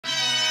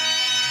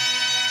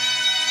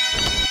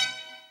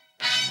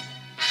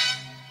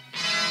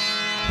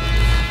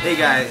Hey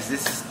guys,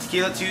 this is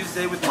Tequila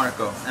Tuesday with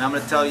Marco, and I'm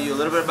going to tell you a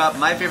little bit about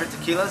my favorite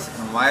tequilas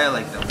and why I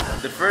like them.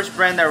 The first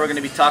brand that we're going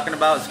to be talking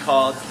about is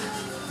called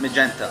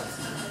Magenta,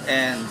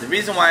 and the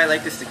reason why I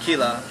like this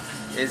tequila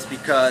is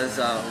because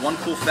one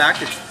cool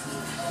fact, it's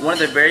one of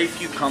the very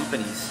few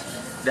companies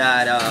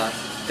that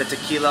the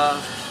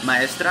tequila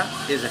maestra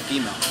is a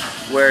female,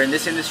 where in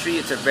this industry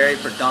it's a very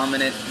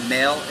predominant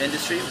male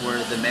industry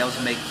where the males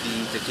make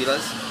the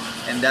tequilas,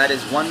 and that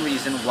is one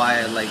reason why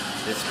I like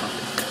this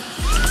company.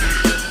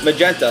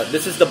 Magenta,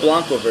 this is the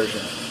Blanco version.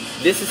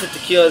 This is a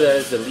tequila that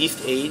is the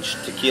least aged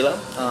tequila.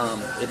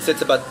 It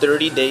sits about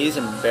 30 days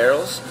in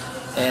barrels,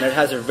 and it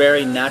has a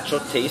very natural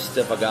taste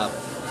of agave,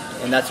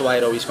 and that's why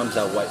it always comes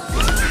out white.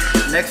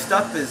 Next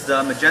up is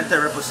the Magenta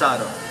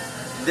Reposado.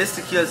 This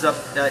tequila is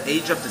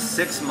aged up to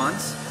 6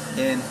 months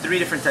in 3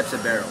 different types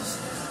of barrels.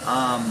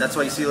 That's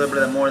why you see a little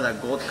bit more of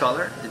that gold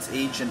color. It's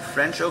aged in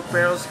French oak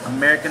barrels,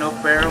 American oak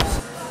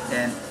barrels,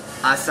 and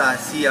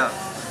Acacia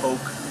oak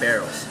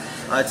barrels.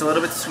 It's a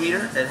little bit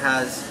sweeter. It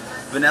has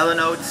vanilla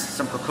notes,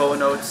 some cocoa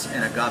notes,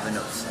 and agave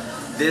notes.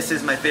 This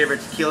is my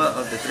favorite tequila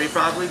of the 3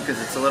 probably because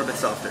it's a little bit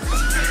softer.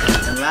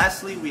 And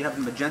lastly, we have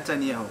the Magenta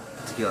Añejo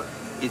tequila.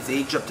 It's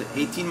aged up to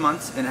 18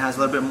 months and it has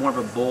a little bit more of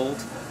a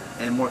bold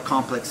and more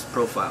complex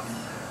profile.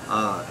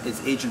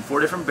 It's aged in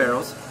 4 different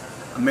barrels: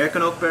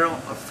 American oak barrel,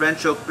 a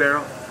French oak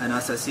barrel, an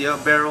Acacia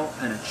barrel,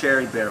 and a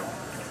cherry barrel.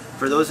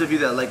 For those of you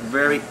that like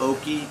very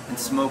oaky and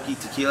smoky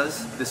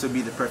tequilas, this would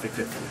be the perfect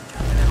fit for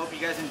you. And I hope you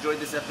guys enjoyed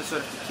this episode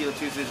of Tequila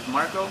Tuesdays with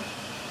Marco,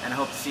 and I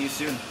hope to see you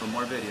soon for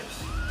more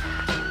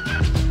videos.